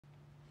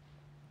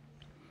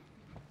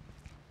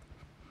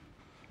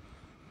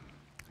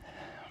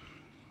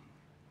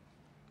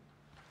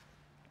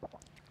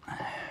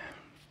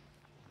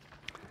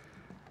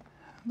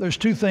There's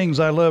two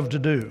things I love to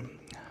do.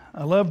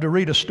 I love to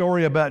read a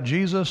story about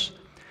Jesus,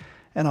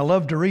 and I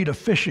love to read a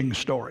fishing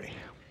story.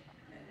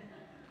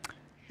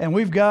 And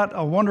we've got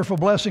a wonderful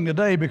blessing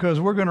today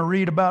because we're going to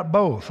read about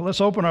both. Let's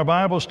open our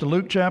Bibles to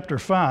Luke chapter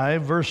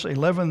 5, verse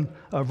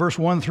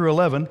 1 through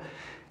 11,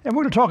 and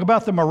we're going to talk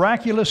about the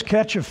miraculous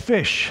catch of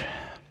fish.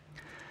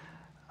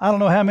 I don't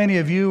know how many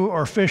of you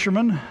are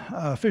fishermen,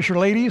 fisher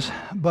ladies,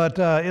 but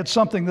it's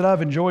something that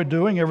I've enjoyed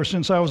doing ever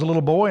since I was a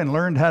little boy and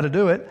learned how to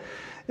do it.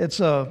 It's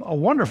a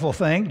wonderful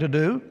thing to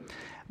do,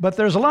 but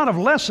there's a lot of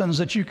lessons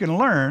that you can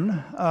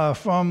learn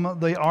from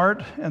the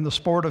art and the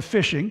sport of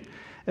fishing,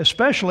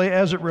 especially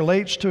as it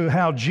relates to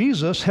how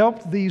Jesus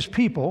helped these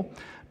people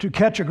to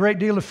catch a great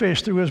deal of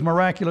fish through his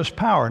miraculous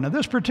power. Now,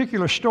 this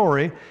particular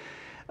story,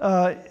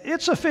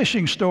 it's a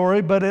fishing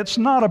story, but it's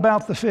not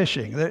about the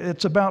fishing.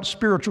 It's about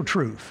spiritual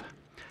truth.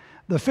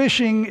 The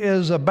fishing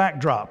is a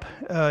backdrop.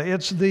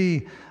 It's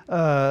the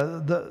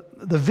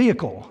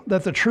vehicle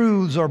that the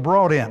truths are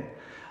brought in.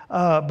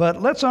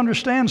 But let's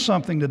understand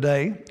something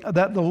today,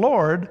 that the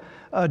Lord,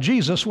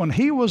 Jesus, when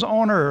he was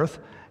on earth,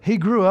 he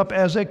grew up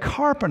as a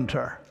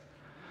carpenter.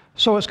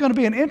 So it's going to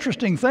be an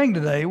interesting thing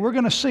today. We're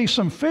going to see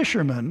some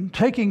fishermen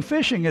taking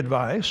fishing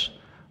advice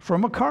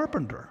from a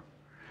carpenter.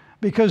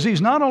 Because he's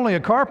not only a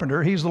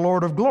carpenter, he's the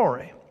Lord of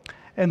glory.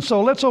 And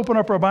so let's open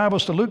up our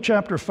Bibles to Luke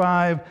chapter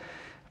 5,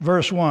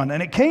 verse 1.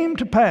 And it came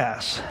to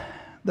pass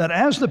that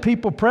as the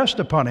people pressed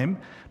upon him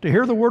to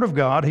hear the word of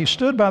God, he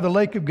stood by the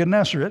lake of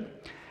Gennesaret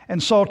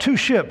and saw two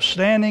ships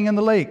standing in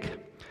the lake.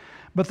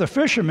 But the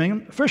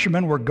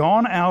fishermen were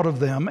gone out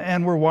of them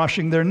and were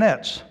washing their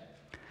nets.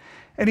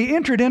 And he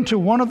entered into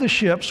one of the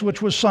ships,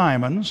 which was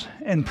Simon's,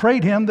 and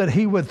prayed him that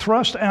he would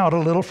thrust out a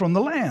little from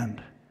the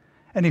land.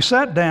 And he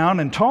sat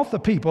down and taught the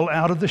people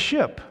out of the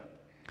ship.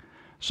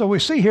 So we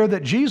see here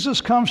that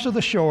Jesus comes to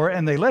the shore,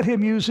 and they let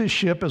him use his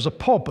ship as a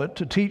pulpit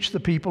to teach the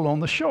people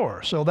on the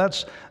shore. So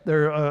that's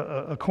their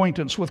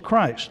acquaintance with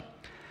Christ.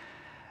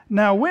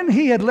 Now, when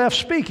he had left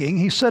speaking,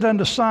 he said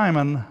unto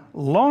Simon,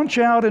 Launch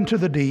out into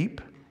the deep,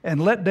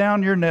 and let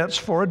down your nets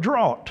for a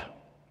draught.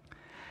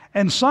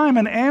 And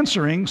Simon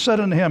answering said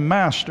unto him,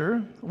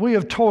 Master, we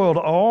have toiled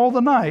all the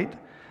night,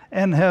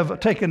 and have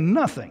taken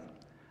nothing.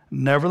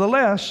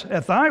 Nevertheless,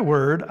 at thy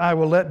word I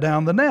will let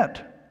down the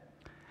net.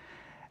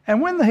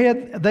 And when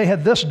they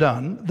had this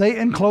done, they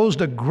enclosed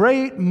a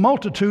great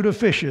multitude of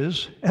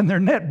fishes, and their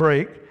net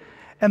brake,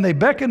 and they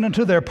beckoned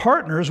unto their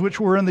partners which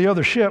were in the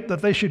other ship,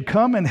 that they should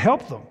come and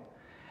help them.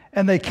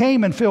 And they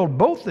came and filled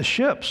both the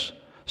ships,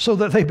 so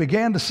that they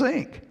began to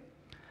sink.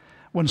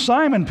 When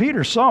Simon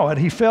Peter saw it,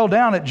 he fell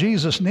down at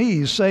Jesus'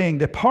 knees, saying,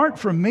 Depart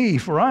from me,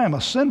 for I am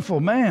a sinful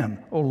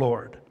man, O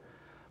Lord.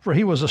 For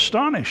he was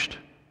astonished,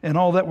 and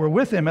all that were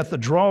with him, at the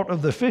draught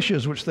of the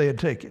fishes which they had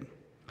taken.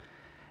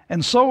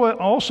 And so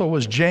also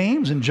was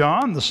James and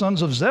John, the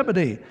sons of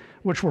Zebedee,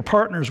 which were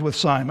partners with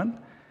Simon.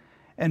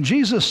 And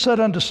Jesus said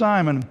unto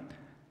Simon,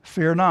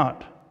 Fear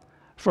not,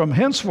 from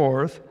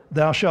henceforth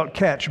thou shalt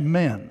catch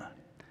men.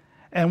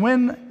 And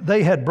when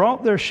they had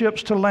brought their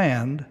ships to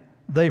land,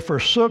 they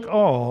forsook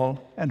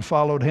all and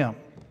followed him.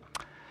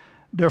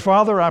 Dear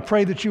Father, I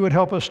pray that you would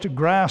help us to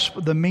grasp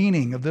the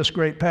meaning of this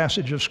great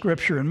passage of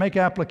Scripture and make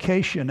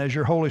application as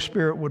your Holy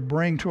Spirit would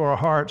bring to our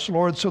hearts,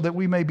 Lord, so that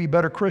we may be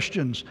better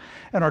Christians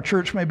and our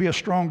church may be a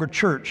stronger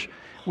church.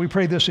 We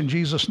pray this in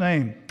Jesus'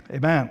 name.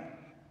 Amen.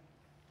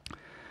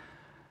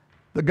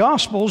 The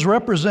Gospels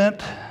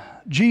represent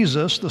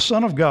Jesus, the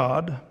Son of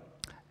God,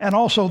 and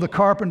also the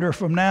carpenter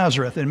from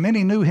Nazareth. And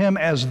many knew him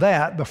as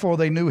that before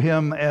they knew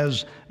him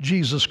as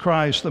Jesus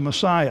Christ, the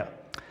Messiah.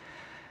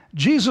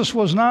 Jesus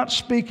was not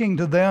speaking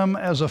to them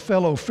as a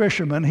fellow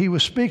fisherman. He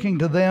was speaking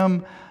to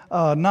them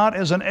not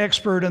as an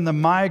expert in the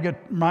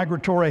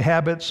migratory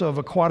habits of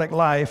aquatic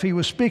life. He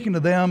was speaking to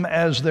them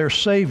as their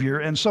Savior.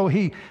 And so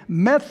he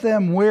met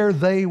them where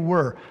they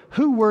were.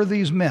 Who were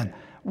these men?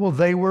 Well,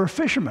 they were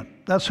fishermen.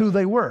 That's who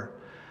they were.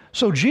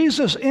 So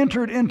Jesus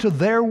entered into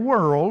their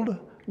world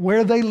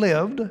where they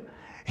lived.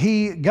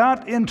 He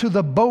got into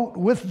the boat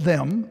with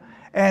them,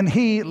 and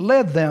he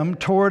led them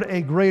toward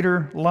a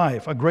greater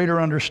life, a greater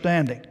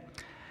understanding.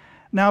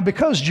 Now,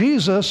 because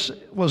Jesus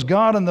was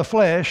God in the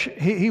flesh,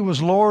 he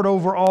was Lord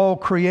over all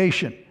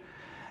creation.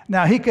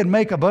 Now, he could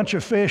make a bunch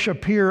of fish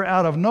appear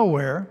out of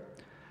nowhere.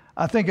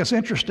 I think it's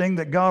interesting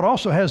that God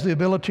also has the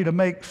ability to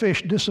make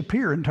fish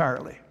disappear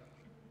entirely.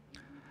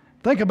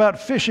 Think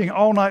about fishing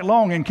all night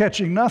long and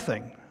catching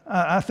nothing.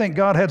 I think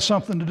God had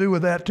something to do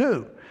with that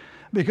too,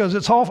 because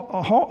it's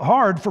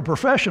hard for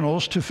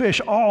professionals to fish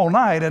all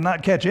night and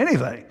not catch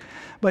anything.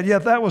 But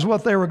yet that was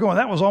what they were going.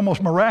 That was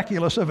almost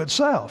miraculous of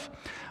itself.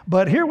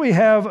 But here we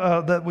have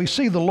that we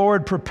see the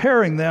Lord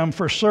preparing them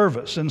for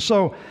service. And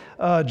so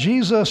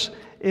Jesus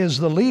is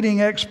the leading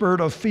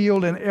expert of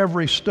field in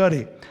every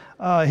study.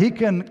 He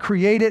can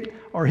create it,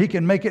 or he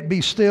can make it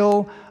be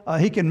still.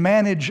 He can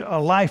manage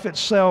life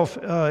itself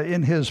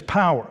in his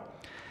power.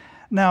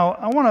 Now,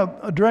 I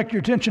want to direct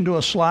your attention to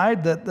a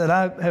slide that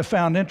I have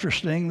found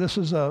interesting. This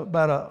is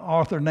about an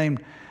author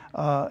named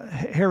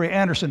Harry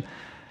Anderson.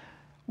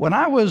 When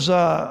I was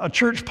a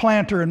church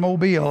planter in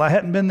Mobile, I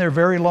hadn't been there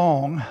very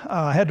long.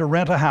 I had to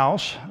rent a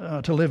house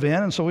to live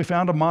in, and so we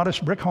found a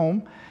modest brick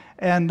home,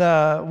 and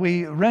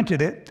we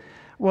rented it.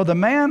 Well, the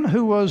man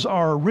who was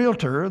our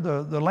realtor,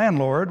 the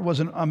landlord, was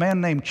a man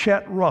named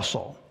Chet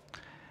Russell.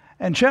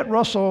 And Chet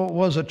Russell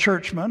was a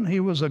churchman.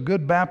 He was a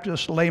good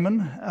Baptist layman,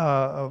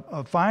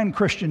 a fine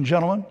Christian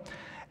gentleman.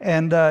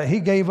 And he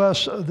gave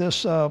us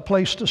this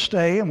place to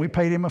stay, and we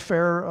paid him a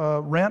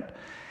fair rent.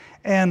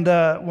 And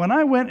when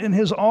I went in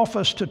his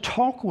office to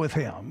talk with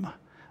him,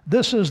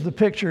 this is the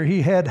picture he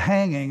had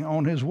hanging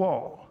on his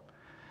wall.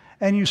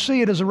 And you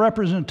see it as a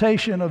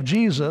representation of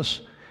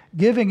Jesus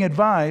giving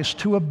advice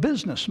to a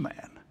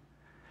businessman.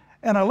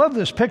 And I love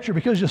this picture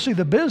because you see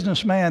the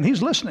businessman,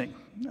 he's listening.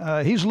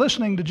 He's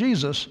listening to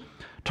Jesus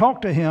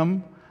talk to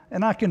him,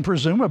 and I can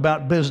presume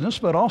about business,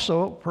 but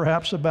also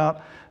perhaps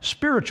about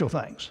spiritual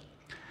things.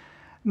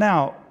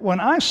 Now, when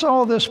I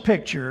saw this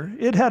picture,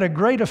 it had a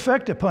great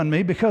effect upon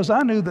me because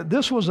I knew that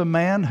this was a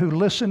man who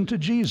listened to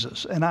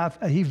Jesus, and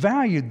he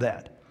valued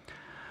that.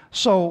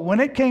 So when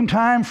it came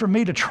time for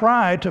me to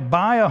try to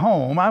buy a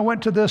home, I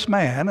went to this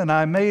man and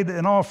I made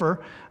an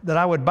offer that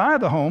I would buy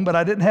the home, but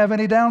I didn't have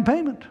any down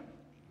payment.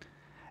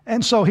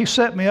 And so he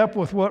set me up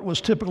with what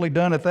was typically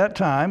done at that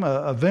time,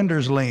 a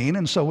vendor's lien,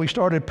 and so we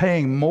started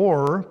paying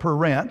more per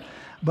rent,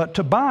 but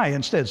to buy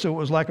instead. So it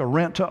was like a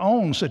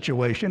rent-to-own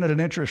situation at an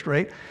interest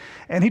rate.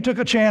 And he took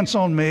a chance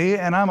on me,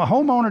 and I'm a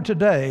homeowner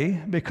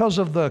today because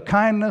of the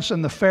kindness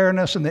and the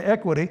fairness and the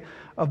equity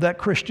of that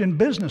Christian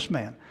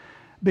businessman.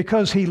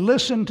 Because he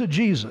listened to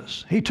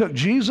Jesus. He took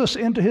Jesus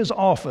into his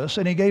office,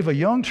 and he gave a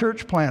young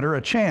church planter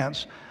a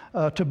chance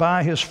to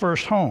buy his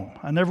first home.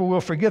 I never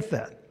will forget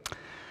that.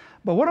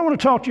 But what I want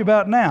to talk to you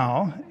about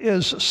now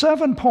is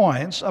 7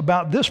 points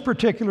about this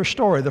particular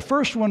story. The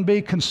first one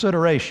be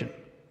consideration.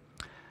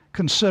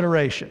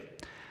 Consideration.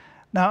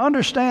 Now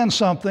understand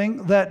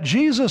something, that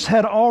Jesus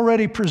had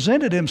already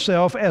presented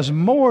himself as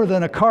more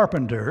than a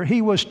carpenter.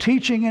 He was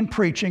teaching and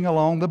preaching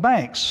along the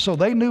banks. So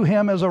they knew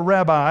him as a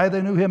rabbi,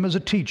 they knew him as a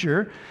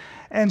teacher.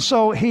 And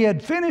so he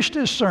had finished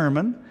his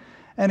sermon,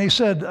 and he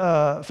said,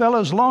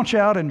 fellas, launch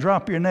out and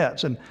drop your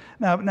nets. And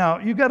now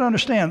you've got to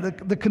understand,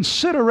 the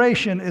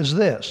consideration is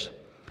this.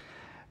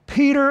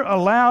 Peter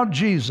allowed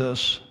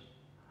Jesus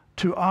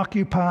to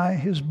occupy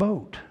his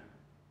boat.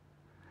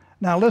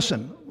 Now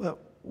listen,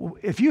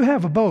 if you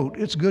have a boat,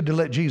 it's good to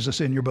let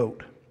Jesus in your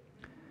boat.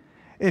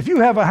 If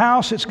you have a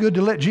house, it's good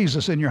to let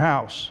Jesus in your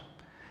house.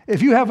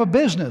 If you have a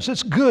business,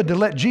 it's good to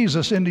let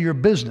Jesus into your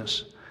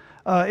business.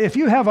 If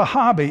you have a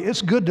hobby,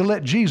 it's good to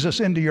let Jesus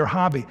into your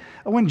hobby.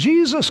 When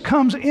Jesus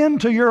comes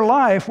into your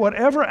life,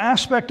 whatever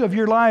aspect of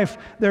your life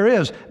there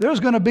is, there's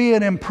going to be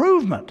an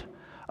improvement.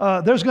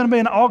 There's going to be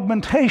an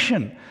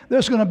augmentation.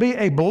 There's going to be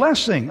a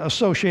blessing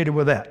associated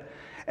with that.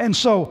 And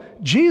so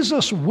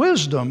Jesus'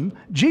 wisdom,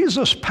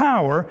 Jesus'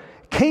 power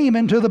came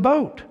into the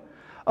boat.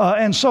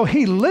 And so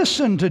he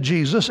listened to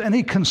Jesus and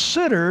he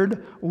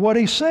considered what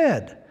he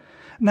said.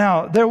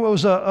 Now, there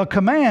was a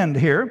command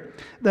here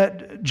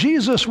that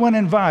Jesus, when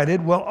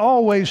invited, will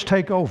always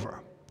take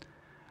over.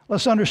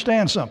 Let's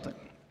understand something.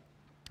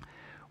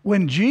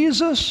 When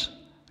Jesus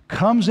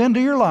comes into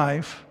your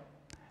life,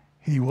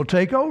 he will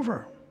take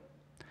over.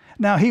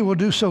 Now, he will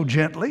do so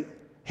gently.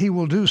 He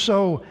will do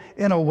so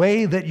in a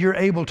way that you're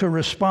able to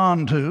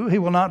respond to. He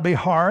will not be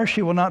harsh.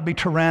 He will not be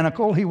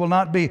tyrannical. He will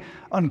not be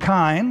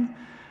unkind.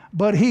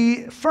 But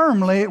he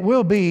firmly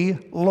will be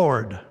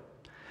Lord.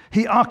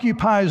 He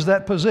occupies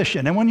that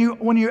position. And when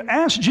you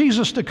ask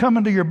Jesus to come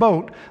into your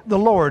boat, the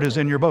Lord is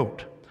in your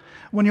boat.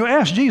 When you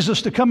ask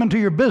Jesus to come into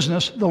your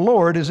business, the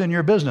Lord is in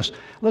your business.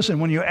 Listen,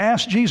 when you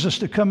ask Jesus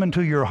to come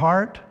into your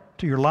heart,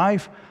 to your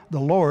life, the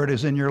Lord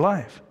is in your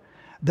life.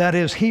 That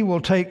is, he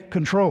will take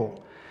control.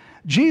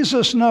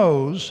 Jesus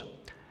knows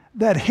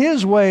that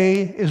his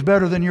way is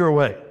better than your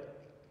way.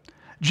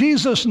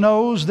 Jesus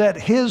knows that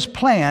his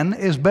plan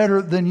is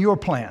better than your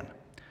plan.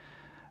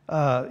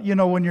 You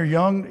know, when you're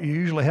young, you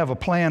usually have a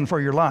plan for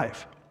your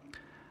life.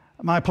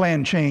 My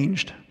plan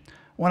changed.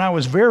 When I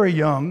was very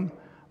young,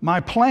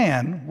 my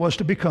plan was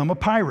to become a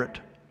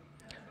pirate.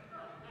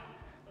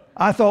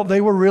 I thought they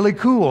were really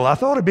cool. I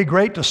thought it'd be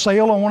great to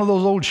sail on one of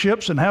those old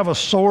ships and have a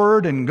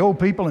sword and go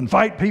people and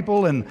fight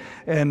people and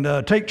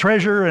take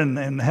treasure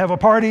and have a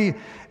party.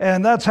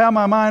 And that's how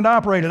my mind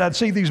operated. I'd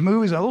see these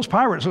movies, and those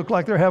pirates look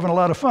like they're having a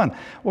lot of fun.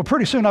 Well,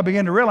 pretty soon I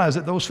began to realize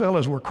that those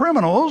fellas were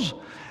criminals,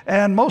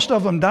 and most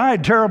of them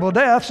died terrible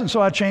deaths, and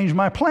so I changed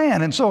my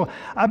plan. And so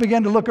I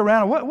began to look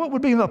around, what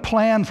would be the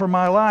plan for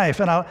my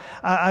life? And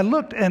I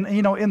looked, and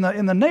you know, in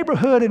the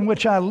neighborhood in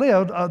which I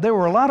lived, there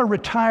were a lot of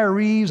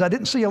retirees. I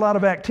didn't see a lot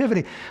of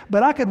activity,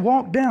 but I could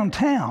walk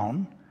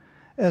downtown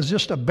as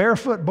just a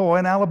barefoot boy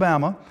in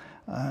Alabama,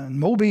 in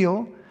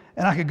Mobile,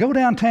 and I could go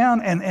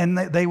downtown, and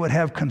they would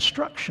have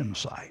construction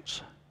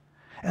sites.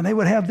 And they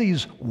would have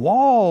these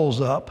walls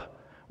up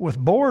with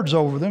boards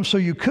over them so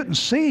you couldn't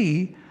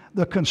see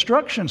the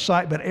construction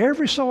site, but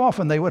every so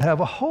often they would have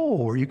a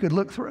hole where you could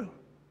look through.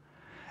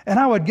 And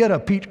I would get a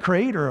peach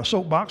crate or a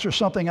soapbox or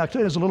something like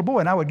that as a little boy,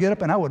 and I would get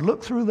up and I would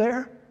look through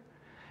there,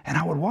 And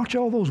I would watch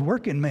all those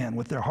working men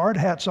with their hard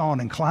hats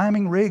on and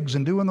climbing rigs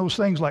and doing those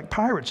things like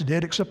pirates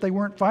did, except they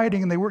weren't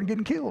fighting and they weren't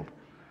getting killed.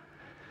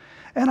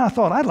 And I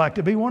thought, I'd like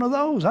to be one of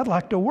those. I'd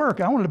like to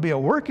work. I wanted to be a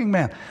working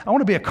man. I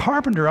want to be a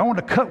carpenter. I want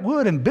to cut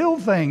wood and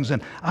build things.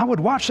 And I would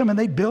watch them and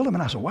they'd build them.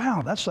 And I said,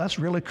 wow, that's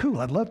really cool.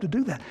 I'd love to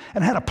do that.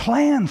 And I had a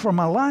plan for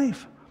my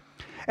life.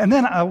 And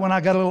then when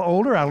I got a little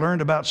older, I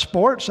learned about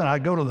sports, and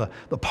I'd go to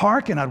the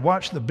park and I'd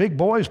watch the big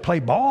boys play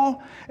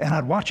ball, and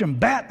I'd watch them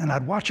bat, and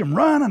I'd watch them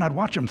run, and I'd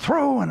watch them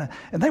throw, and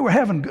they were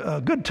having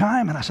a good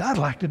time, and I said, I'd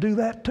like to do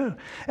that too.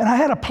 And I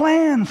had a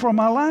plan for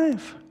my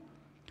life.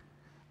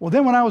 Well,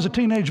 then when I was a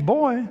teenage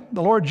boy,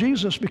 the Lord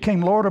Jesus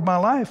became Lord of my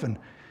life, and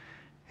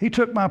He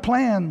took my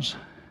plans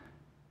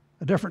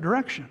a different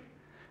direction.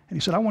 And He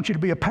said, I want you to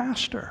be a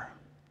pastor.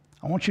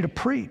 I want you to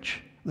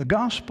preach the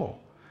gospel.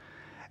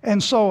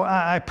 And so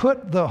I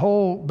put the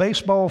whole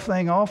baseball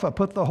thing off. I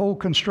put the whole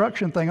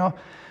construction thing off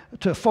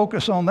to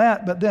focus on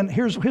that. But then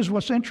here's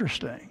what's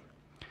interesting.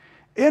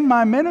 In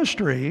my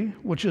ministry,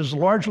 which has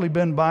largely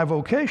been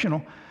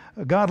bivocational,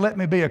 God let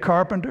me be a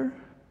carpenter,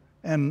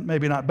 and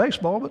maybe not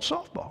baseball, but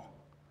softball.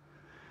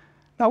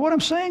 Now what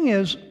I'm saying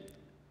is,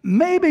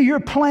 maybe your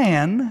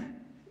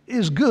plan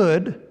is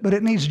good, but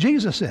it needs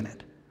Jesus in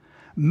it.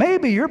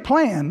 Maybe your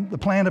plan, the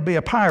plan to be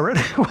a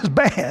pirate, was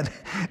bad,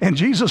 and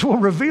Jesus will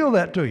reveal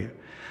that to you.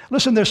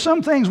 Listen, there's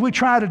some things we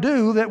try to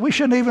do that we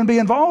shouldn't even be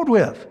involved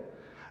with.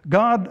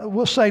 God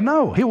will say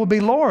no. He will be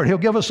Lord. He'll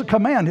give us a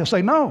command. He'll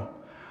say no.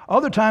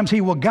 Other times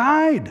He will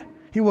guide.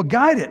 He will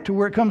guide it to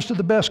where it comes to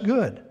the best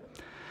good.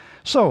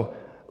 So,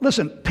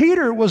 listen,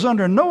 Peter was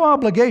under no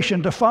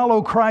obligation to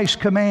follow Christ's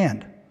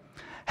command.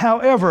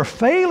 However,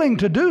 failing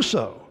to do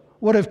so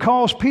would have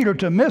caused Peter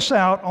to miss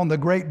out on the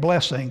great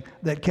blessing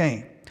that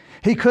came.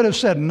 He could have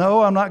said,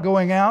 no, I'm not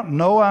going out.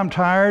 No, I'm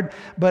tired.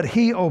 But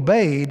he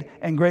obeyed,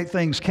 and great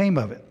things came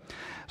of it.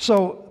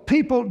 So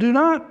people do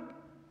not,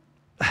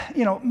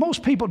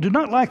 most people do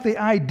not like the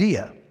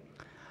idea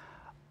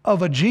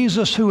of a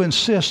Jesus who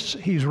insists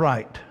He's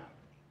right,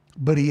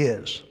 but He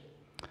is.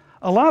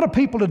 A lot of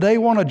people today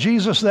want a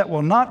Jesus that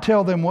will not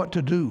tell them what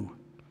to do,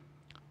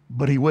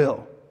 but He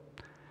will.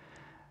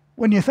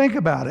 When you think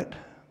about it,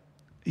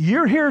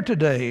 you're here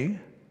today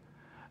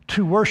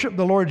to worship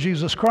the Lord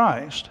Jesus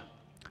Christ,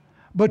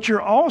 but you're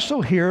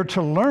also here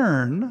to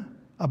learn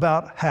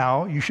about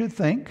how you should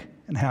think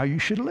and how you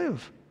should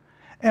live.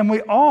 And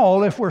we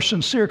all, if we're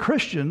sincere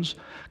Christians,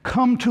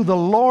 come to the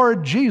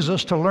Lord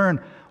Jesus to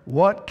learn,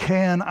 what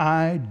can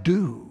I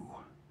do?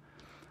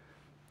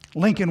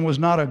 Lincoln was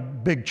not a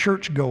big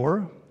church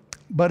goer,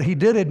 but he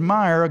did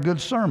admire a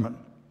good sermon,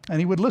 and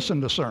he would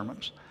listen to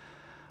sermons.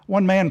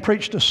 One man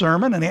preached a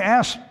sermon, and he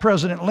asked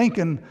President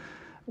Lincoln,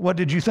 what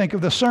did you think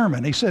of the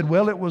sermon? He said,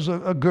 well, it was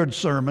a good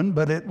sermon,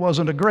 but it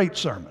wasn't a great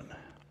sermon.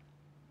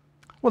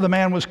 Well, the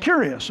man was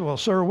curious. Well,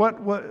 sir,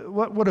 what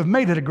would have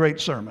made it a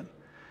great sermon?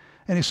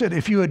 And he said,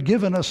 if you had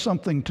given us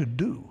something to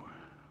do.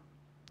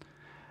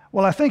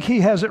 Well, I think he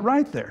has it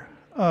right there.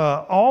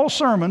 All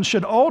sermons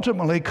should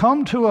ultimately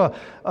come to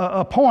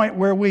a point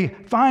where we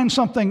find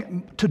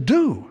something to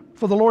do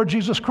for the Lord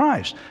Jesus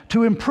Christ,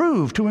 to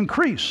improve, to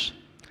increase.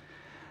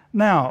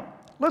 Now,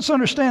 let's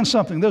understand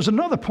something. There's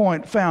another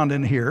point found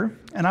in here,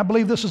 and I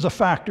believe this is a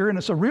factor, and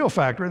it's a real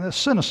factor, and it's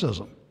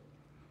cynicism.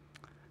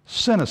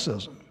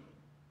 Cynicism.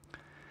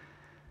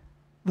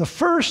 The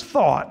first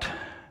thought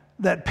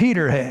that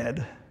Peter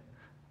had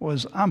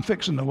was, I'm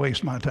fixing to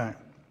waste my time.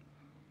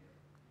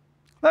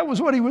 That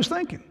was what he was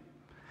thinking.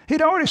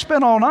 He'd already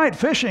spent all night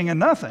fishing and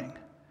nothing.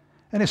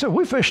 And he said,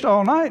 we fished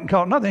all night and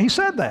caught nothing. He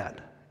said that.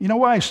 You know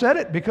why he said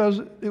it? Because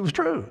it was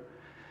true.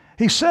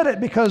 He said it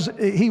because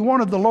he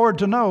wanted the Lord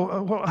to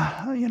know, well,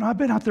 I've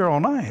been out there all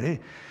night.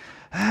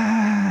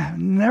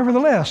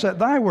 Nevertheless, at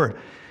thy word.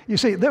 You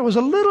see, there was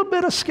a little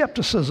bit of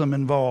skepticism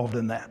involved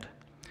in that.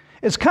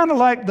 It's kind of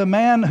like the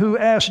man who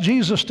asked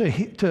Jesus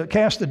to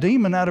cast the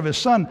demon out of his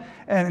son,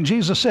 and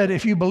Jesus said,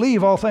 if you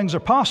believe, all things are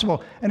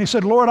possible. And he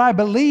said, Lord, I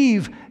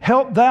believe,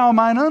 help thou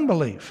mine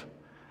unbelief.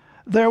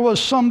 There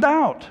was some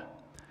doubt.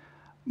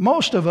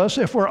 Most of us,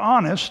 if we're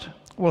honest,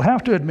 will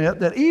have to admit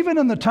that even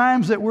in the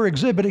times that we're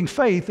exhibiting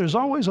faith, there's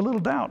always a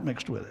little doubt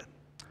mixed with it.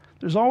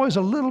 There's always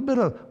a little bit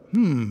of,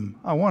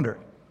 I wonder.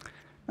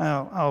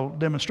 Now, I'll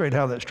demonstrate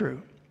how that's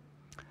true.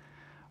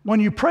 When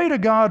you pray to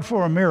God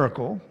for a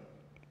miracle,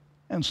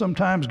 and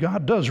sometimes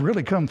God does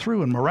really come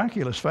through in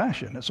miraculous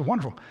fashion. It's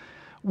wonderful.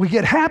 We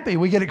get happy,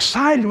 we get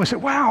excited, and we say,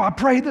 wow, I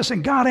prayed this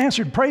and God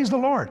answered, praise the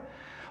Lord.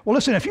 Well,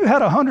 listen, if you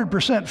had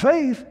 100%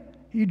 faith,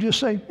 you'd just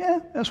say, yeah,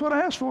 that's what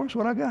I asked for, it's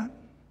what I got.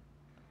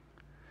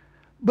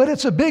 But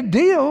it's a big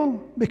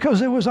deal because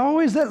there was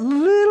always that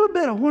little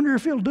bit, I wonder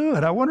if he'll do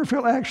it. I wonder if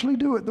he'll actually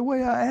do it the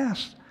way I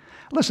asked.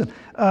 Listen,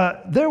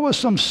 there was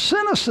some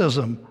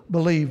cynicism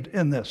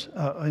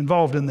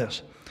involved in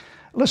this.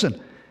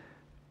 Listen,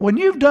 when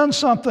you've done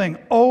something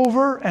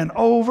over and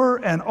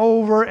over and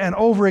over and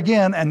over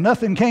again and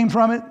nothing came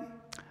from it,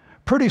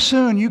 pretty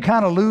soon you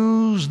kind of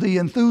lose the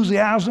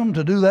enthusiasm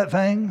to do that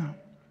thing.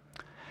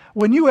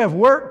 When you have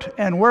worked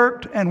and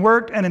worked and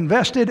worked and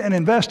invested and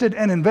invested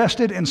and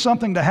invested in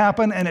something to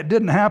happen and it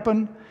didn't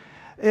happen,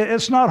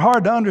 It's not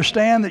hard to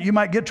understand that you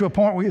might get to a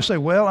point where you say,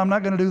 well, I'm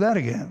not going to do that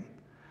again.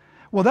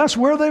 Well, that's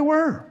where they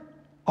were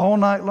all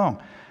night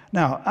long.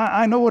 Now,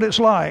 I know what it's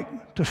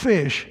like to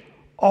fish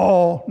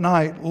all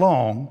night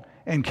long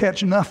and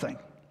catch nothing.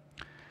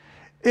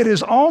 It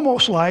is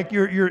almost like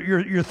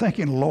you're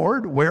thinking,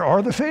 Lord, where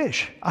are the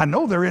fish? I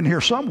know they're in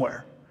here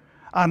somewhere.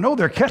 I know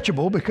they're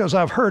catchable because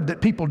I've heard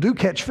that people do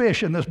catch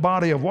fish in this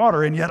body of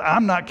water, and yet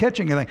I'm not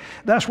catching anything.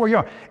 That's where you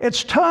are.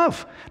 It's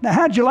tough. Now,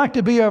 how'd you like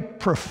to be a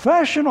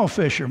professional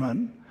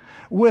fisherman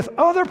with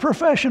other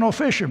professional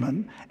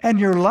fishermen, and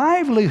your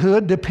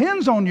livelihood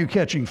depends on you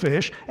catching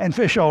fish and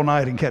fish all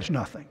night and catch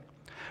nothing?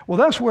 Well,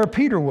 that's where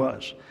Peter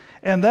was.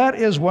 And that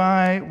is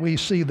why we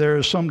see there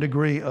is some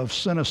degree of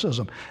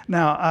cynicism.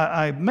 Now,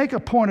 I make a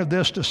point of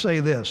this to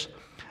say this.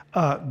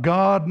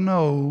 God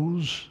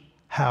knows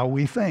how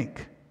we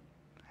think.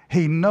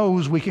 He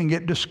knows we can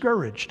get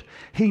discouraged.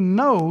 He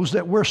knows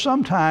that we're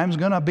sometimes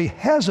going to be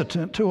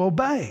hesitant to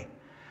obey.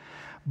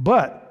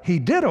 But he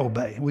did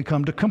obey. We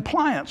come to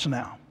compliance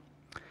now.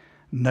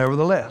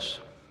 Nevertheless,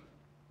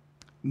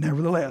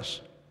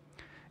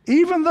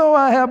 even though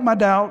I have my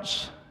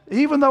doubts,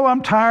 even though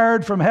I'm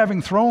tired from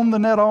having thrown the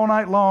net all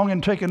night long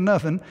and taken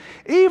nothing,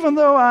 even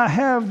though I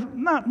have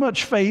not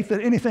much faith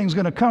that anything's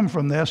going to come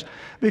from this,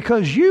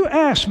 because you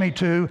asked me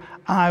to,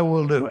 I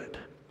will do it.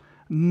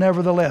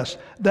 Nevertheless,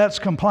 that's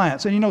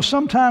compliance. And you know,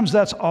 sometimes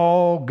that's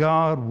all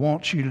God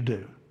wants you to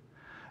do.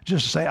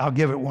 Just to say, I'll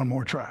give it one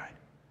more try.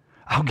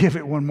 I'll give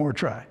it one more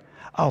try.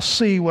 I'll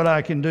see what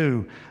I can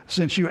do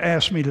since you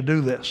asked me to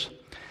do this.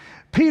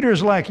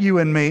 Peter's like you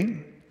and me.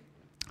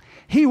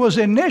 He was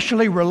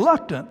initially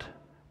reluctant,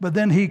 but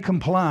then he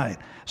complied.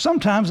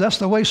 Sometimes that's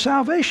the way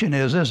salvation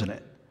is, isn't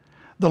it?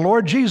 The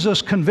Lord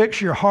Jesus convicts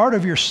your heart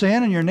of your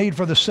sin and your need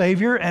for the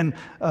Savior, and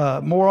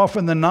more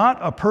often than not,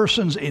 a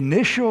person's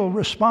initial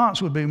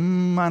response would be,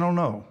 I don't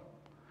know.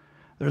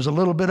 There's a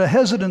little bit of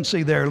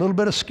hesitancy there, a little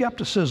bit of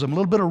skepticism, a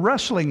little bit of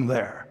wrestling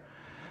there.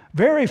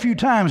 Very few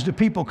times do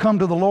people come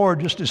to the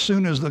Lord just as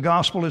soon as the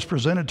gospel is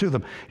presented to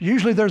them.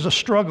 Usually there's a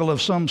struggle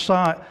of some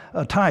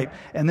type,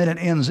 and then it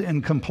ends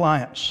in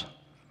compliance.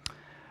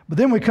 But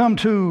then we come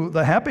to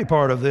the happy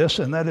part of this,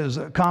 and that is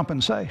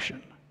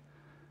compensation.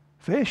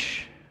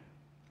 Fish.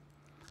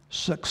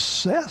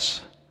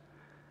 Success.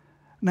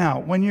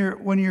 Now, when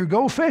you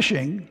go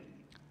fishing,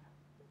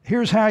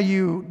 here's how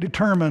you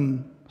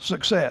determine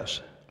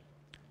success.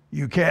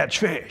 You catch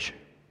fish.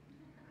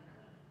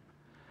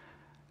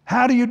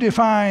 How do you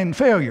define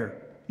failure?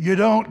 You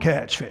don't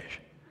catch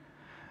fish.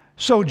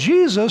 So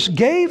Jesus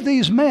gave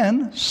these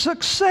men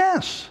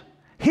success.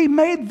 He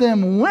made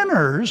them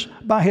winners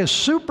by his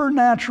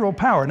supernatural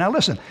power. Now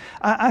listen,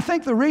 I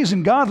think the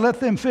reason God let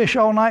them fish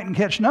all night and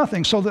catch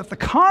nothing so that the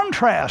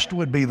contrast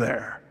would be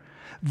there.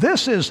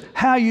 This is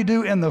how you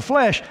do in the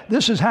flesh.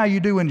 This is how you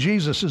do when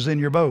Jesus is in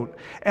your boat.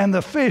 And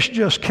the fish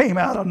just came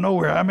out of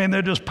nowhere. I mean,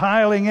 they're just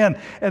piling in.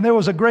 And there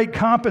was a great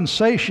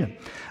compensation.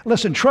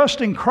 Listen,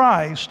 trusting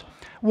Christ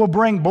will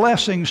bring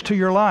blessings to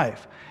your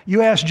life.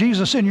 You ask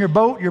Jesus in your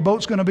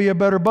boat's going to be a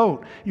better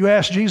boat. You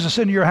ask Jesus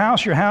into your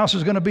house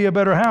is going to be a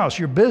better house.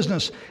 Your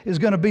business is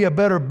going to be a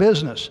better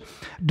business.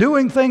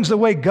 Doing things the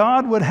way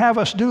God would have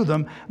us do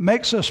them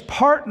makes us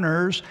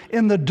partners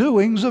in the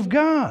doings of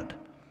God.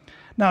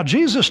 Now,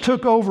 Jesus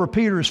took over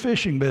Peter's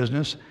fishing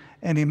business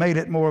and he made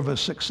it more of a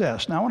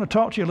success. Now, I want to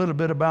talk to you a little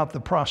bit about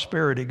the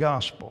prosperity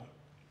gospel.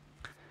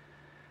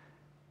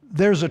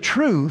 There's a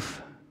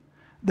truth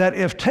that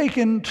if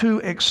taken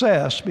to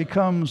excess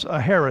becomes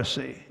a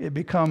heresy. It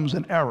becomes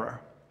an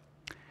error.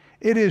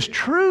 It is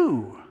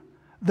true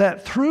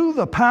that through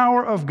the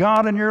power of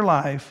God in your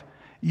life,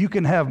 you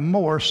can have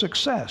more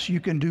success. You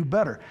can do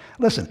better.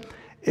 Listen,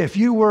 if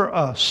you were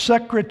a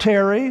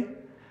secretary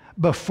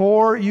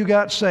before you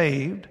got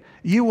saved,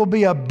 you will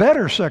be a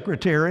better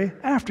secretary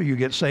after you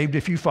get saved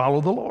if you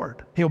follow the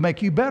Lord. He'll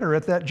make you better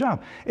at that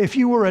job. If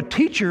you were a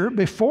teacher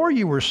before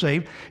you were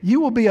saved, you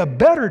will be a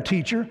better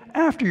teacher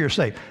after you're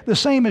saved. The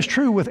same is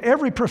true with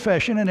every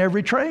profession and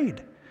every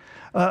trade.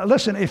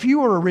 Listen, if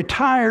you were a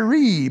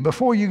retiree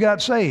before you got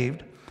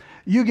saved,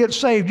 you get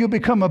saved, you'll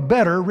become a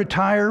better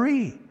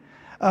retiree.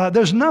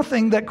 There's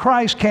nothing that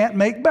Christ can't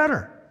make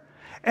better.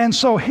 And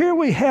so here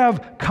we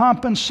have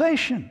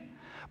compensation.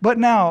 But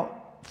now,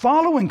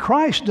 following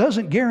Christ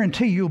doesn't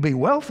guarantee you'll be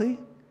wealthy.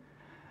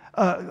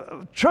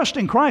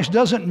 Trusting Christ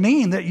doesn't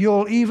mean that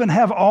you'll even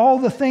have all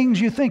the things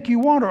you think you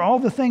want or all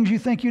the things you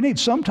think you need.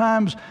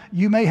 Sometimes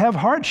you may have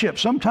hardship.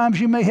 Sometimes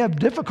you may have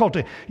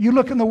difficulty. You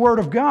look in the Word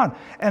of God,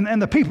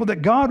 and the people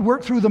that God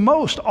worked through the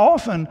most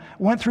often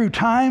went through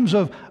times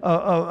of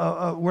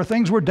where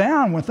things were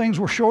down, when things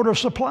were short of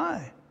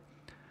supply.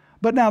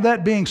 But now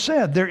that being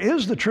said, there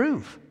is the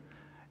truth.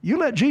 You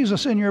let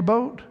Jesus in your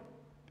boat,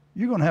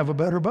 you're going to have a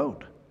better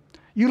boat.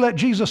 You let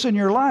Jesus in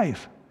your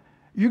life,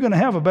 you're going to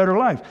have a better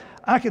life.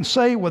 I can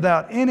say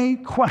without any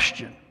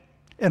question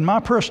in my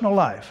personal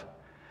life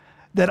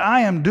that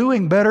I am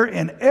doing better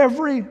in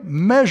every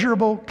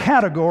measurable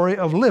category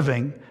of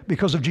living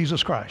because of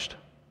Jesus Christ.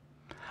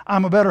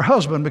 I'm a better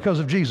husband because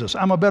of Jesus.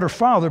 I'm a better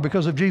father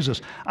because of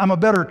Jesus. I'm a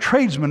better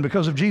tradesman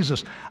because of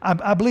Jesus.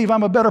 I believe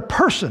I'm a better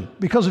person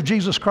because of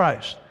Jesus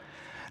Christ.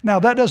 Now,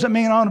 that doesn't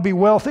mean I'm going to be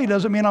wealthy. It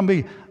doesn't mean I'm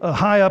going to be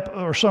high up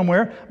or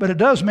somewhere. But it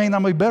does mean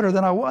I'm going to be better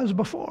than I was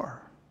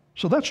before.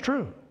 So that's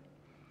true.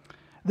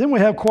 Then we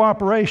have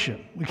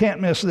cooperation. We can't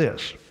miss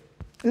this.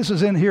 This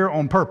is in here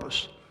on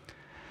purpose.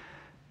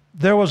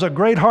 There was a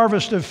great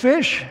harvest of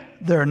fish.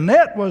 Their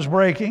net was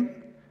breaking.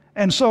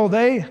 And so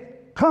they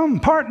come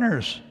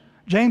partners.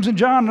 James and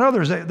John and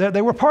others,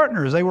 they were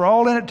partners. They were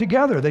all in it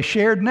together. They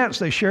shared nets.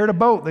 They shared a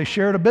boat. They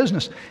shared a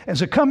business. And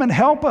so come and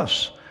help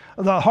us.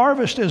 The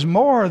harvest is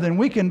more than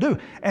we can do.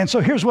 And so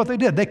here's what they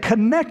did. They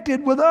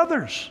connected with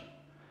others.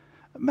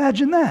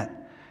 Imagine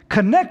that.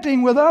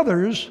 Connecting with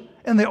others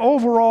in the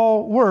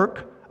overall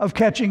work of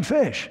catching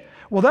fish.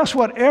 Well, that's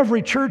what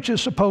every church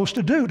is supposed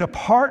to do, to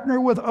partner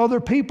with other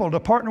people, to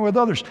partner with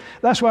others.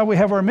 That's why we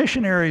have our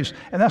missionaries,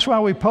 and that's why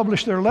we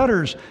publish their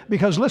letters.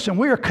 Because, listen,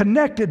 we are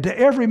connected to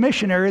every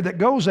missionary that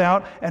goes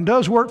out and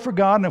does work for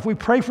God. And if we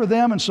pray for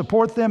them and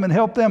support them and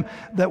help them,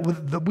 that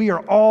we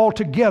are all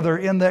together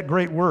in that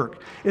great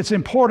work. It's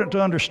important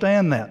to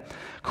understand that.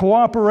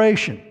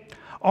 Cooperation.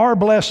 Our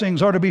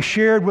blessings are to be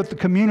shared with the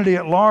community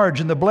at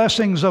large, and the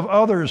blessings of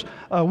others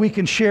we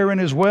can share in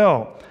as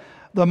well.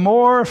 The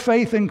more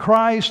faith in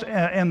Christ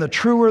and the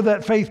truer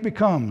that faith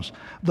becomes,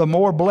 the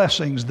more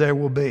blessings there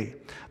will be.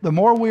 The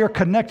more we are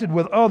connected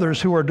with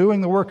others who are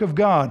doing the work of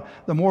God,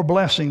 the more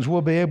blessings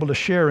we'll be able to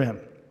share in.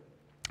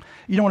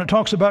 You know, when it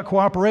talks about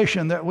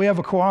cooperation, that we have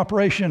a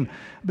cooperation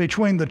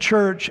between the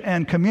church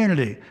and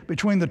community,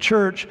 between the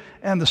church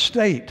and the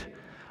state.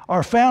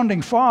 Our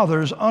founding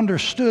fathers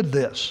understood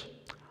this.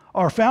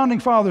 Our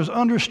founding fathers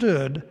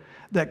understood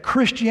that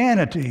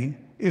Christianity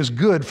is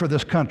good for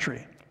this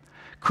country.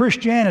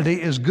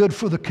 Christianity is good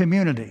for the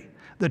community.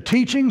 The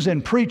teachings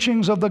and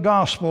preachings of the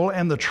gospel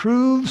and the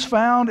truths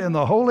found in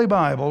the Holy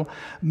Bible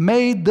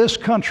made this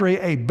country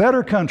a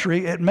better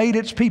country. It made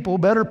its people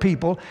better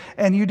people.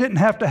 And you didn't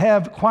have to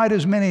have quite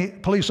as many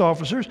police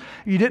officers.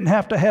 You didn't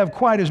have to have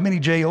quite as many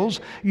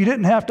jails. You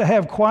didn't have to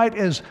have quite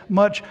as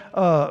much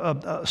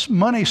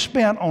money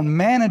spent on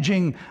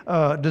managing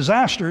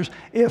disasters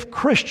if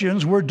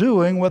Christians were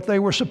doing what they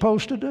were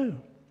supposed to do.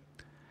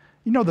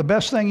 You know the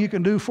best thing you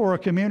can do for a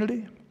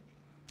community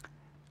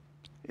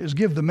is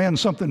give the men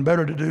something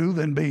better to do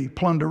than be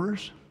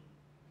plunderers.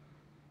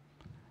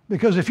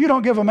 Because if you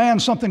don't give a man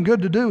something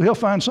good to do, he'll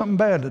find something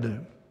bad to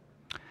do.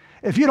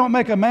 If you don't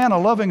make a man a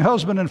loving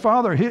husband and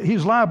father,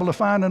 he's liable to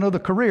find another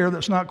career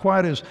that's not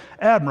quite as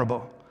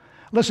admirable.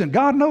 Listen,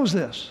 God knows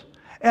this,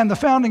 and the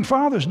founding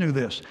fathers knew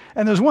this.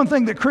 And there's one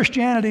thing that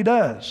Christianity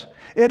does.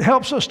 It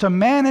helps us to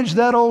manage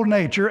that old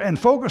nature and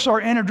focus our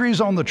energies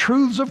on the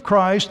truths of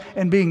Christ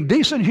and being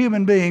decent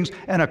human beings,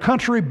 and a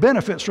country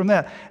benefits from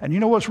that. And you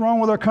know what's wrong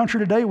with our country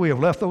today? We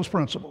have left those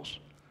principles.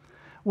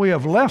 We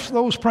have left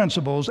those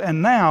principles,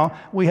 and now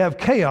we have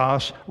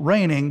chaos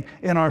reigning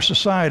in our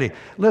society.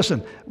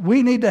 Listen,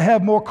 we need to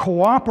have more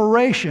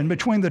cooperation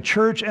between the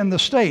church and the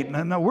state.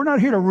 Now, we're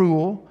not here to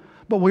rule,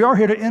 but we are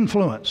here to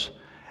influence.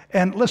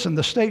 And listen,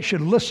 the state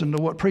should listen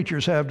to what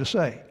preachers have to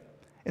say,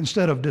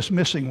 instead of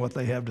dismissing what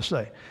they have to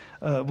say.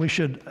 We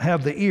should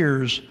have the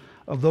ears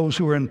of those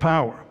who are in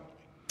power.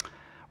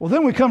 Well,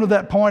 then we come to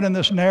that point in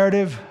this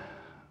narrative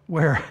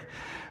where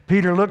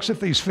Peter looks at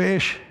these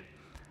fish,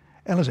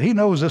 and listen, he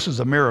knows this is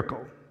a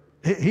miracle.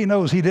 He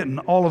knows he didn't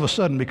all of a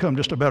sudden become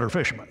just a better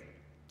fisherman.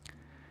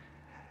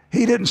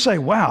 He didn't say,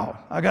 wow,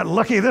 I got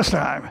lucky this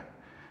time.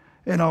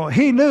 You know,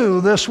 he knew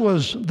this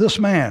was this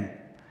man.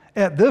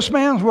 At this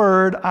man's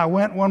word, I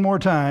went one more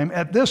time.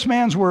 At this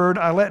man's word,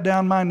 I let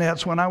down my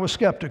nets when I was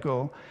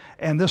skeptical.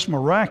 And this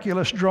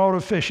miraculous draught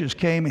of fishes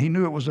came, and he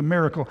knew it was a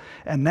miracle.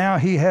 And now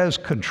he has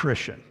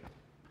contrition.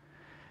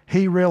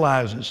 He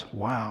realizes,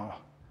 wow,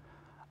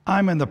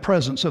 I'm in the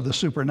presence of the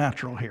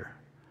supernatural here.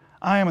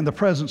 I am in the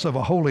presence of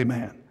a holy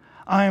man.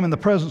 I am in the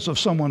presence of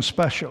someone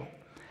special.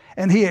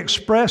 And he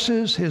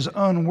expresses his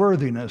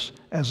unworthiness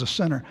as a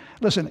sinner.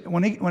 Listen,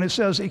 when it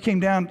says he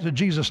came down to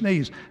Jesus'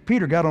 knees,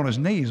 Peter got on his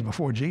knees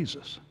before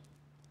Jesus.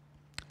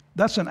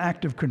 That's an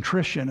act of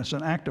contrition. It's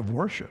an act of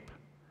worship.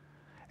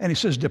 And he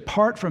says,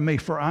 depart from me,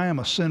 for I am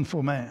a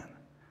sinful man.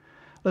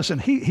 Listen,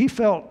 he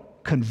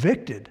felt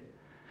convicted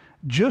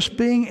just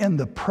being in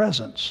the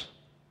presence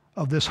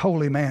of this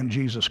holy man,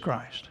 Jesus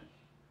Christ.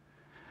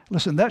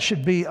 Listen, that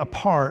should be a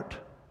part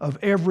of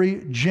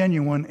every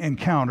genuine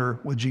encounter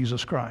with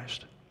Jesus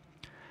Christ.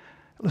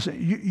 Listen,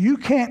 you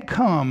can't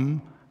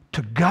come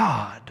to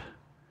God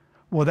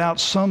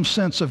without some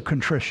sense of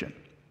contrition.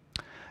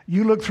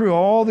 You look through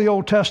all the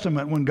Old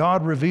Testament, when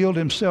God revealed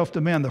himself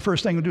to men, the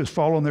first thing they do is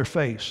fall on their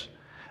face.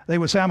 They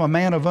would say, I'm a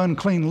man of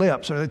unclean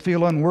lips, or they'd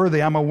feel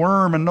unworthy. I'm a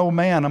worm and no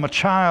man. I'm a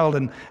child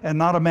and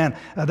not a man.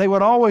 They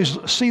would always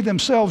see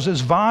themselves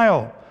as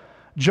vile.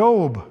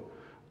 Job,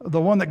 the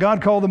one that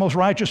God called the most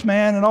righteous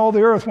man in all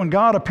the earth, when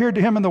God appeared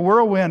to him in the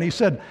whirlwind, he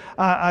said,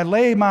 I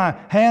lay my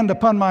hand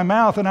upon my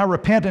mouth and I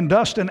repent in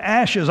dust and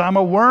ashes. I'm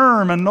a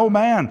worm and no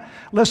man.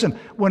 Listen,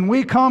 when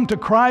we come to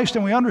Christ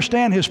and we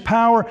understand his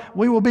power,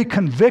 we will be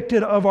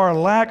convicted of our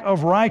lack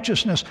of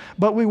righteousness,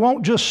 but we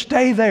won't just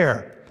stay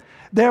there.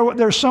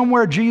 There's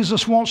somewhere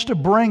Jesus wants to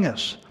bring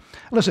us.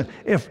 Listen,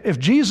 if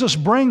Jesus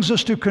brings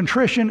us to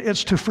contrition,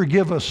 it's to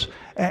forgive us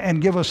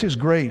and give us his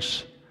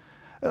grace.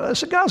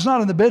 So God's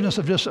not in the business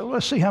of just,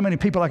 let's see how many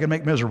people I can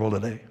make miserable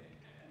today.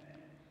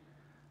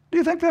 Do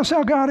you think that's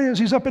how God is?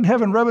 He's up in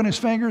heaven rubbing his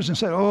fingers and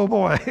saying, oh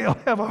boy, he'll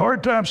have a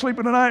hard time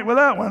sleeping tonight with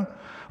that one.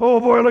 Oh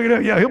boy, look at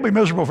him. Yeah, he'll be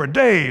miserable for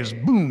days.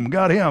 Boom,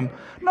 got him.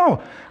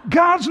 No,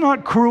 God's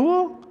not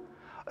cruel.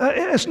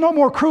 It's no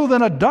more cruel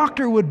than a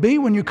doctor would be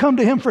when you come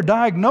to him for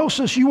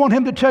diagnosis. You want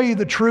him to tell you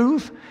the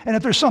truth. And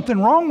if there's something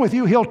wrong with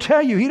you, he'll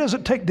tell you. He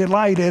doesn't take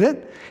delight in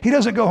it. He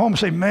doesn't go home and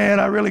say, man,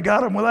 I really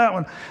got him with that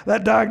one.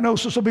 That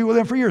diagnosis will be with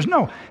him for years.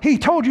 No, he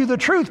told you the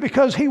truth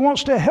because he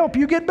wants to help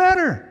you get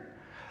better.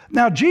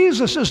 Now,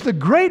 Jesus is the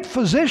great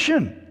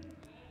physician.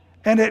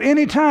 And at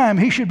any time,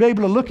 he should be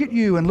able to look at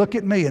you and look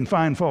at me and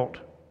find fault.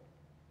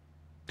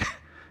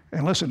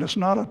 And listen, it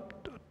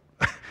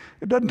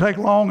doesn't take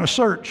long a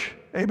search.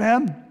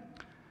 Amen?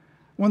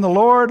 When the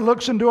Lord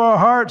looks into our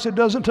hearts, it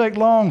doesn't take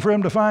long for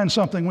him to find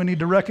something we need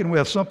to reckon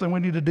with, something we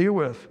need to deal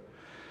with.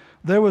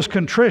 There was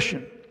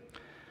contrition.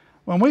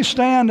 When we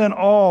stand in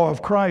awe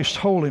of Christ's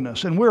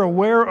holiness and we're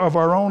aware of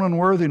our own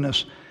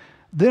unworthiness,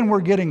 then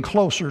we're getting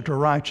closer to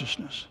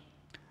righteousness.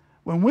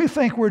 When we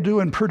think we're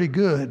doing pretty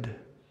good,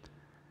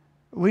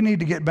 we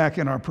need to get back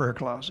in our prayer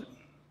closet.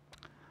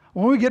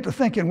 When we get to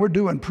thinking we're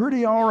doing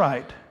pretty all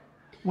right,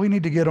 we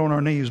need to get on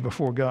our knees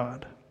before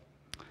God.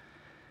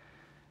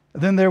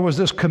 Then there was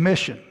this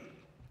commission.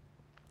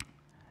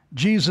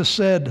 Jesus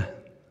said,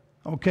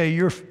 okay,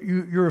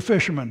 you're a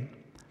fisherman.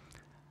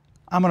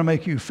 I'm going to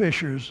make you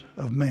fishers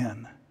of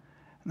men.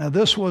 Now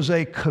this was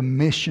a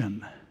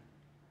commission.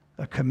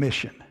 A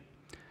commission.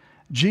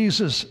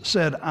 Jesus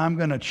said, I'm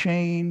going to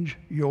change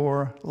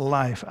your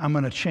life. I'm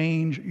going to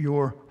change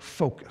your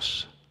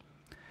focus.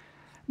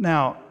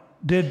 Now,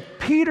 did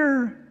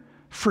Peter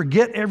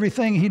forget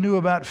everything he knew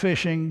about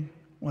fishing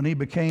when he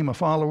became a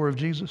follower of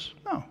Jesus?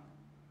 No.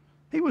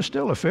 He was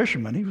still a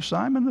fisherman. He was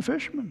Simon the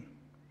fisherman.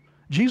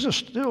 Jesus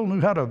still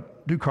knew how to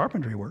do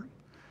carpentry work.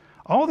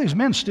 All these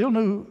men still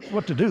knew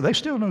what to do. They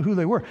still knew who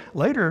they were.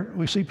 Later,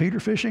 we see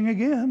Peter fishing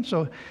again.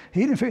 So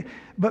he didn't fish.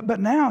 But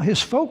now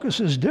his focus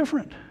is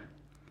different.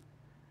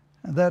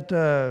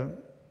 That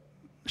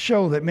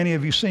show that many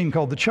of you have seen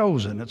called The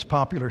Chosen. It's a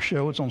popular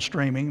show. It's on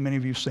streaming. Many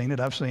of you have seen it.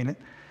 I've seen it.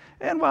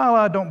 And while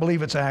I don't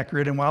believe it's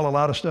accurate and while a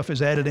lot of stuff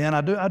is added in,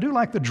 I do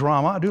like the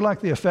drama. I do like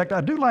the effect.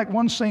 I do like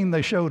one scene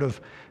they showed of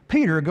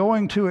Peter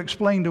going to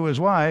explain to his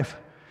wife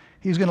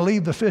he's going to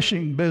leave the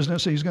fishing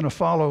business. He's going to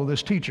follow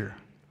this teacher.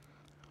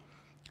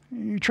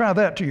 You try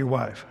that to your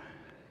wife.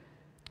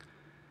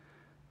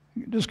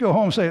 You just go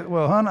home and say,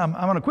 well, hon, I'm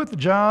going to quit the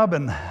job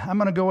and I'm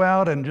going to go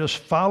out and just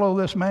follow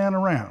this man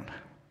around.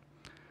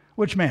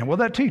 Which man? Well,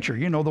 that teacher,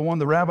 you know, the one,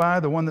 the rabbi,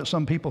 the one that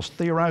some people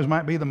theorize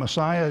might be the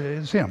Messiah,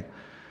 is him.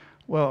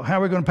 Well, how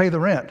are we going to pay the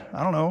rent?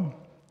 I don't know.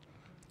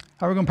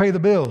 How are we going to pay the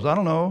bills? I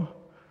don't know.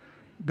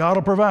 God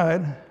will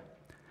provide.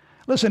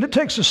 Listen, it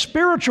takes a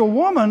spiritual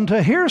woman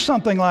to hear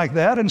something like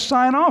that and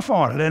sign off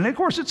on it. And of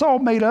course, it's all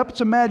made up,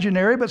 it's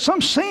imaginary, but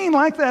some scene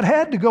like that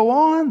had to go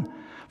on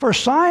for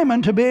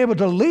Simon to be able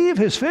to leave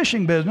his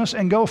fishing business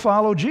and go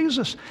follow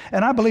Jesus.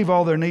 And I believe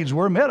all their needs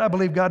were met. I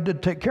believe God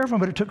did take care of them,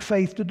 but it took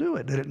faith to do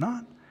it, did it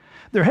not?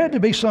 There had to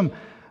be some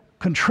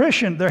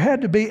contrition. There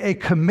had to be a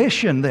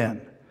commission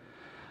then.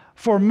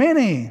 For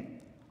many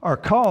are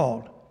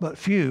called, but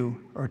few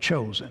are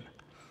chosen.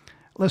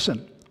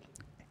 Listen,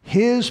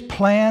 his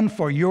plan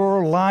for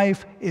your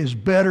life is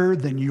better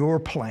than your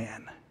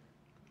plan.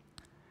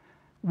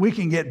 We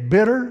can get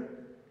bitter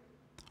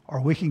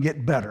or we can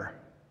get better.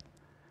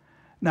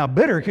 Now,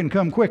 bitter can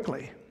come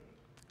quickly.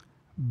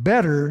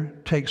 Better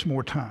takes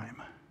more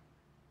time.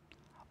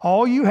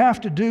 All you have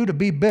to do to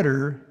be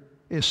bitter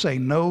is say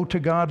no to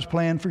God's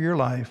plan for your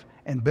life,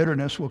 and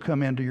bitterness will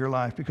come into your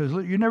life because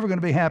you're never going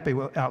to be happy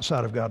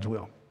outside of God's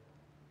will.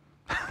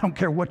 I don't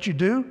care what you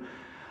do.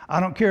 I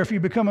don't care if you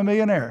become a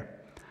millionaire.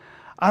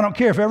 I don't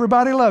care if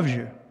everybody loves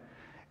you.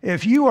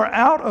 If you are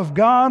out of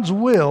God's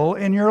will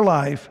in your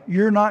life,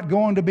 you're not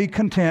going to be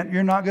content.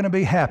 You're not going to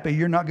be happy.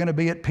 You're not going to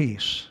be at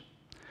peace.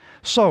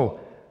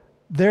 So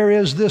there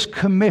is this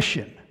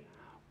commission.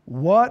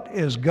 What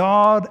is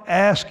God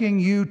asking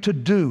you to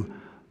do?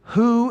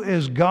 Who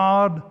is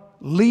God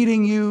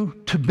leading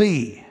you to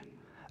be?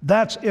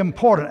 That's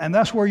important, and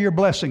that's where your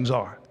blessings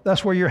are.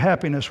 That's where your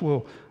happiness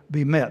will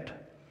be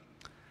met.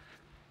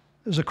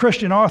 There's a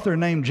Christian author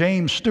named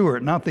James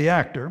Stewart, not the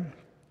actor,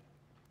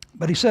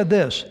 but he said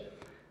this.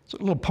 It's a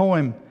little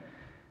poem.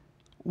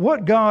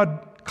 What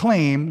God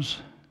claims,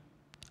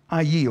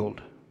 I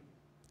yield.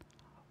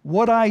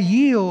 What I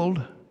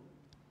yield,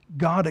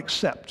 God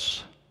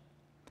accepts.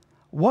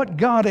 What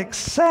God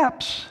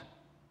accepts,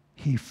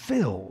 He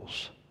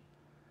fills.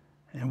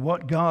 And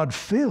what God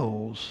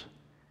fills,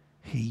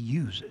 He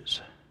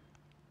uses.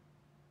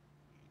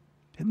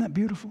 Isn't that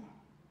beautiful?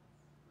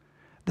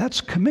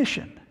 That's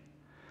commission.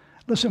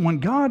 Listen, when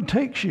God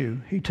takes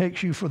you, He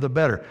takes you for the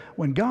better.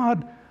 When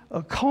God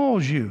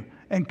calls you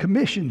and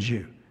commissions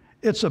you,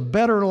 it's a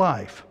better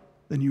life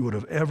than you would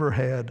have ever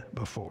had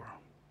before.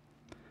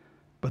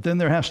 But then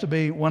there has to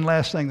be one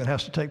last thing that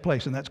has to take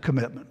place, and that's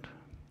commitment.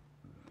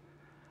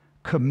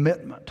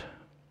 Commitment.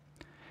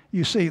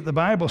 You see, the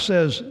Bible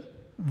says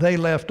they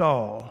left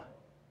all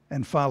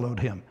and followed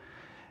Him.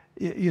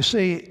 You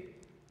see,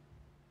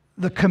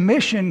 the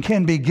commission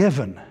can be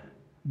given.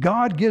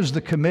 God gives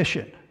the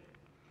commission.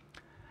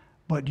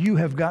 But you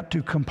have got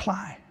to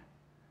comply.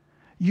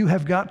 You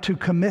have got to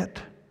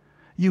commit.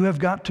 You have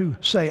got to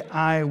say,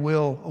 I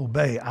will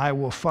obey. I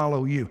will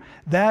follow you.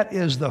 That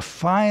is the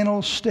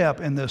final step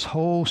in this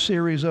whole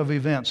series of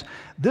events.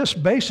 This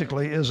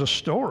basically is a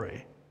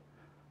story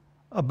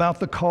about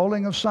the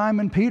calling of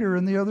Simon Peter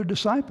and the other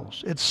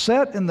disciples. It's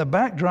set in the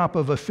backdrop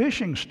of a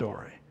fishing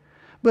story.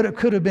 But it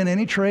could have been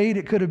any trade,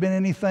 it could have been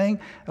anything.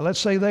 Let's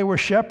say they were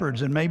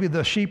shepherds and maybe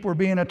the sheep were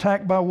being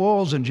attacked by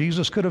wolves and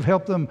Jesus could have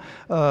helped them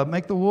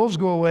make the wolves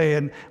go away.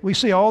 And we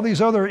see all these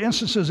other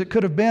instances. It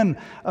could have been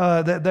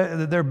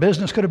that their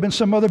business could have been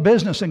some other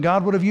business and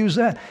God would have used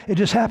that. It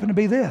just happened to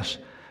be this.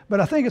 But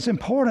I think it's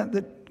important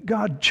that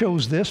God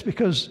chose this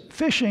because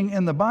fishing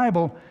in the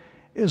Bible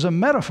is a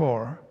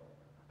metaphor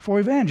for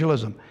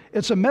evangelism.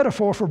 It's a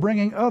metaphor for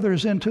bringing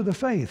others into the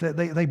faith.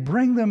 They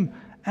bring them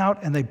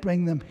out and they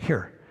bring them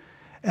here.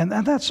 And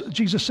that's,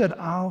 Jesus said,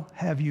 I'll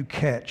have you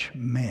catch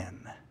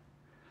men.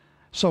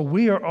 So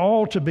we are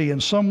all to be in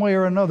some way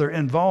or another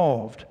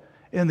involved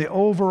in the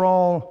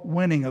overall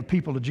winning of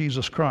people to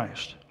Jesus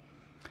Christ.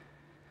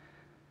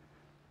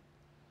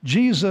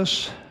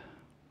 Jesus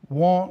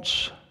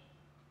wants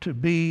to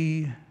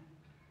be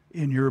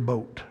in your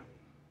boat.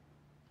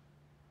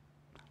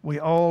 We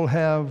all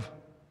have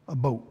a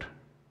boat.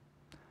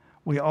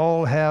 We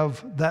all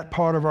have that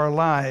part of our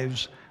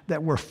lives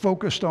that we're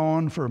focused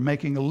on for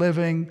making a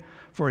living,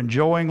 for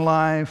enjoying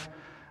life,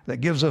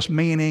 that gives us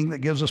meaning, that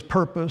gives us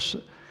purpose,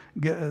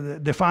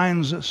 that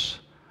defines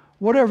us.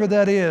 Whatever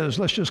that is,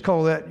 let's just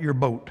call that your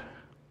boat.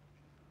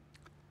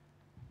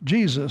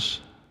 Jesus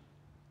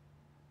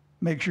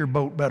makes your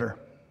boat better.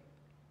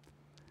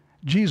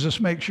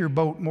 Jesus makes your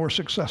boat more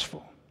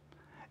successful.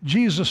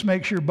 Jesus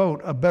makes your boat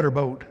a better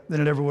boat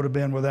than it ever would have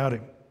been without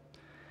Him.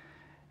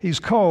 He's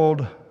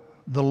called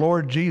the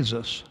Lord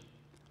Jesus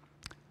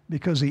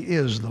because He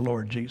is the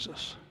Lord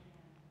Jesus.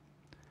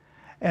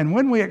 And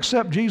when we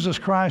accept Jesus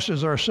Christ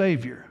as our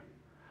Savior,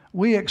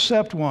 we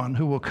accept one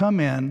who will come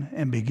in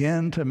and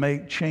begin to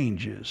make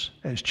changes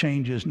as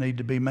changes need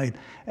to be made.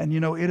 And you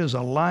know, it is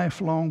a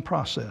lifelong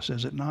process,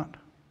 is it not?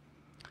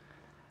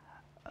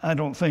 I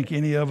don't think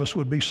any of us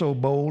would be so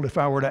bold if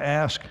I were to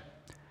ask,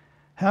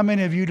 how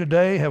many of you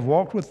today have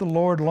walked with the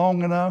Lord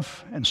long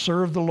enough and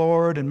served the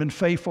Lord and been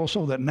faithful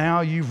so that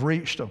now you've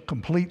reached a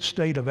complete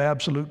state of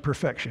absolute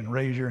perfection?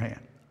 Raise your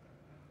hand.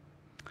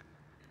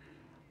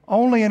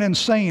 Only an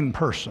insane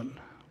person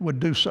would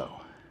do so.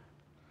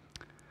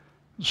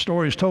 The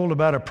story is told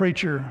about a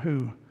preacher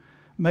who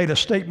made a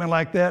statement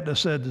like that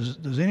said,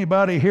 does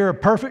anybody here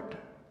perfect?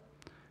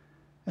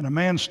 And a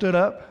man stood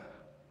up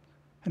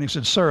and he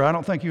said, sir, I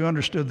don't think you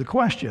understood the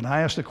question.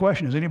 I asked the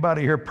question, is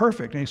anybody here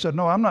perfect? And he said,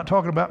 no, I'm not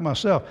talking about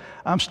myself.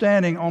 I'm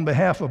standing on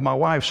behalf of my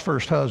wife's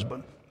first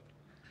husband.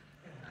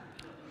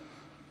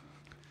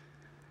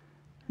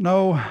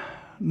 No,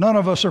 none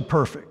of us are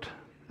perfect.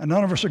 And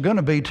none of us are going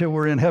to be till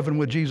we're in heaven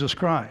with Jesus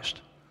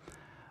Christ.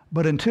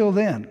 But until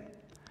then,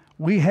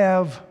 we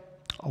have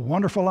a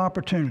wonderful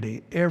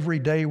opportunity every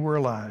day we're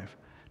alive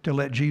to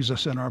let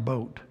Jesus in our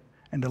boat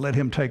and to let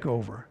Him take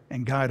over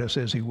and guide us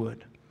as He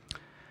would.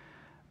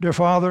 Dear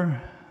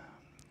Father,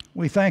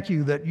 we thank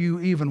You that You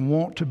even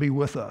want to be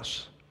with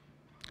us.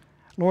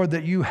 Lord,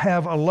 that You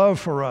have a love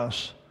for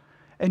us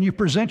and You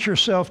present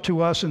Yourself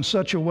to us in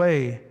such a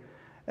way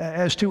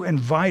as to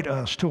invite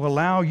us to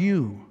allow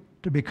You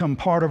to become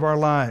part of our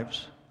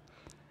lives.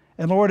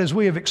 And Lord, as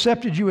we have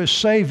accepted You as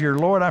Savior,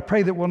 Lord, I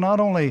pray that we'll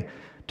not only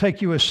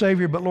take You as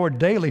Savior, but Lord,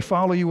 daily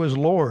follow You as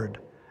Lord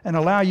and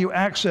allow You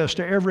access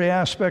to every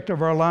aspect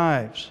of our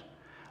lives.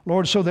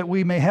 Lord, so that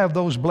we may have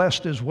those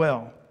blessed as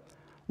well.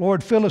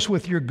 Lord, fill us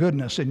with Your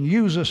goodness and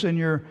use us in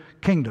Your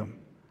kingdom.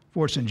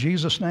 For it's in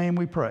Jesus' name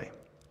we pray.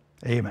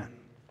 Amen.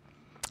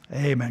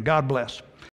 Amen. God bless.